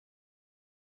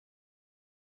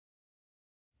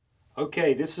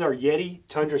Okay, this is our Yeti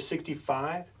Tundra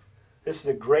 65. This is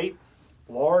a great,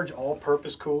 large,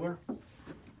 all-purpose cooler.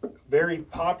 Very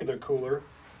popular cooler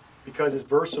because it's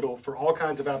versatile for all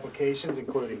kinds of applications,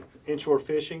 including inshore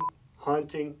fishing,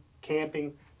 hunting,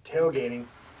 camping, tailgating,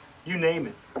 you name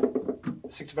it. The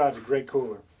 65 is a great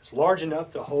cooler. It's large enough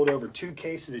to hold over 2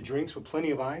 cases of drinks with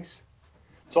plenty of ice.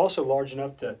 It's also large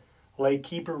enough to lay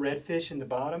keeper redfish in the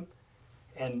bottom.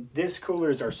 And this cooler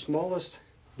is our smallest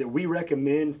that we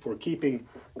recommend for keeping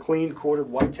clean quartered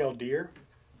white-tailed deer.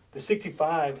 The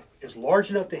 65 is large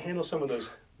enough to handle some of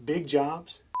those big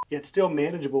jobs, yet still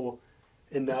manageable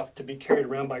enough to be carried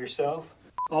around by yourself.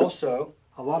 Also,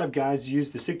 a lot of guys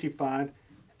use the 65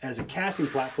 as a casting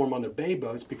platform on their bay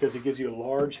boats because it gives you a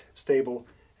large, stable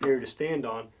area to stand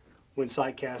on when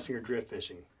sight casting or drift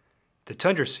fishing. The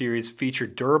Tundra series feature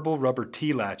durable rubber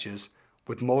T-latches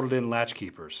with molded-in latch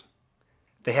keepers.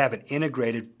 They have an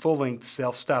integrated, full-length,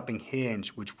 self-stopping hinge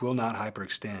which will not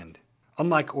hyperextend.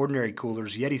 Unlike ordinary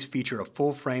coolers, Yetis feature a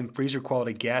full-frame,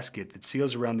 freezer-quality gasket that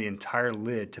seals around the entire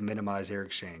lid to minimize air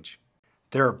exchange.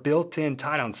 There are built-in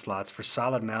tie-down slots for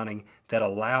solid mounting that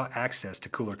allow access to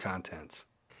cooler contents.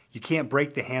 You can't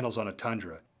break the handles on a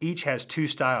Tundra. Each has 2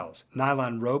 styles,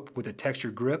 nylon rope with a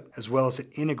textured grip, as well as an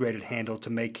integrated handle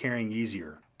to make carrying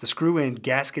easier. The screw-in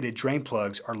gasketed drain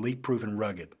plugs are leak-proof and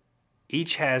rugged.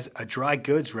 Each has a dry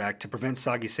goods rack to prevent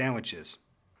soggy sandwiches.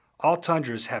 All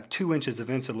Tundras have 2 inches of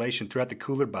insulation throughout the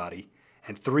cooler body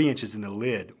and 3 inches in the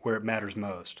lid where it matters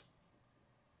most.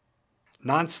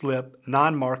 Non-slip,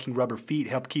 non-marking rubber feet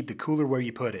help keep the cooler where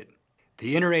you put it.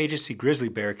 The Interagency Grizzly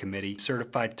Bear Committee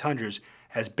certified Tundras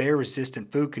as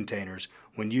bear-resistant food containers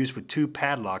when used with 2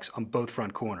 padlocks on both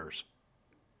front corners.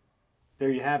 There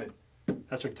you have it.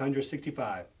 That's our Tundra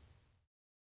 65.